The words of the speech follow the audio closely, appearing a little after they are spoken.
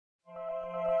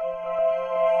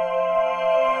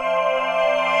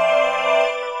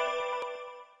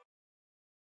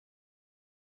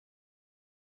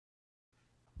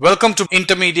Welcome to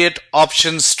Intermediate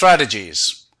Options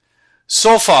Strategies.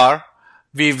 So far,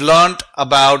 we've learned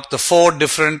about the four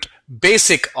different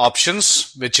basic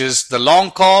options, which is the long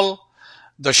call,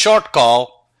 the short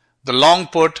call, the long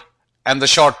put, and the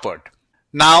short put.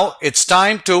 Now it's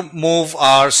time to move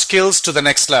our skills to the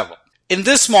next level. In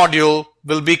this module,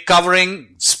 we'll be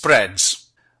covering spreads.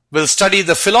 We'll study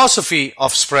the philosophy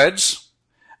of spreads,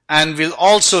 and we'll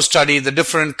also study the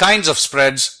different kinds of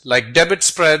spreads like debit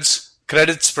spreads,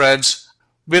 credit spreads.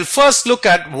 We'll first look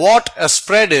at what a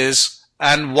spread is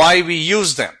and why we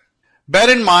use them. Bear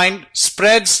in mind,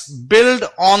 spreads build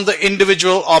on the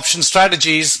individual option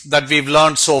strategies that we've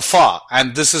learned so far,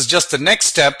 and this is just the next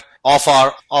step of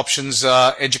our options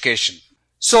education.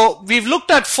 So we've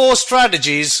looked at four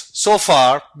strategies so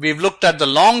far. We've looked at the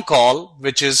long call,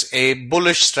 which is a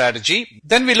bullish strategy.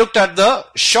 Then we looked at the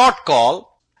short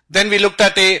call. Then we looked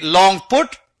at a long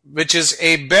put, which is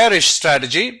a bearish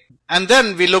strategy. And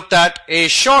then we looked at a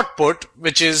short put,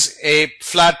 which is a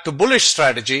flat to bullish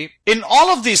strategy. In all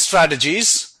of these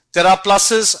strategies, there are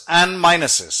pluses and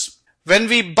minuses. When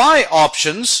we buy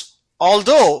options,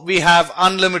 although we have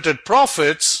unlimited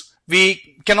profits,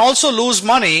 we can also lose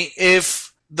money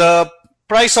if the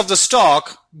price of the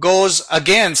stock goes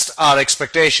against our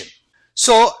expectation.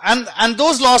 So, and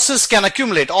those losses can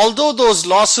accumulate. Although those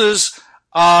losses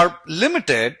are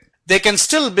limited, they can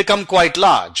still become quite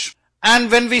large.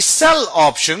 And when we sell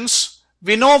options,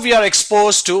 we know we are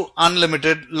exposed to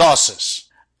unlimited losses.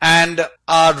 And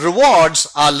our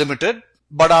rewards are limited,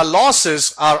 but our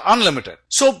losses are unlimited.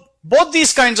 So both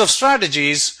these kinds of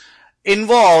strategies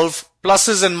involve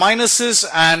pluses and minuses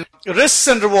and risks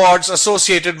and rewards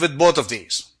associated with both of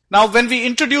these. Now, when we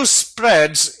introduce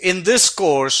spreads in this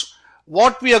course,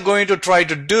 what we are going to try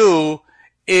to do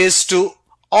is to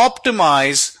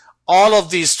optimize all of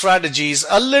these strategies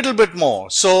a little bit more.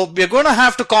 So we're going to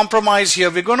have to compromise here.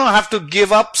 We're going to have to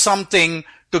give up something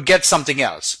to get something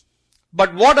else.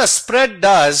 But what a spread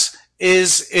does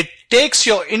is it takes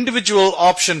your individual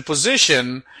option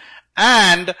position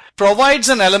and provides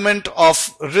an element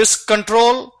of risk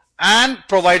control and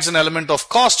provides an element of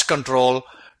cost control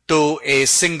to a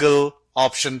single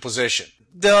option position.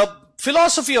 The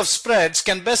philosophy of spreads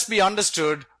can best be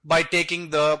understood by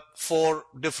taking the four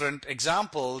different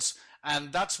examples,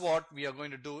 and that's what we are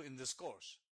going to do in this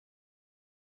course.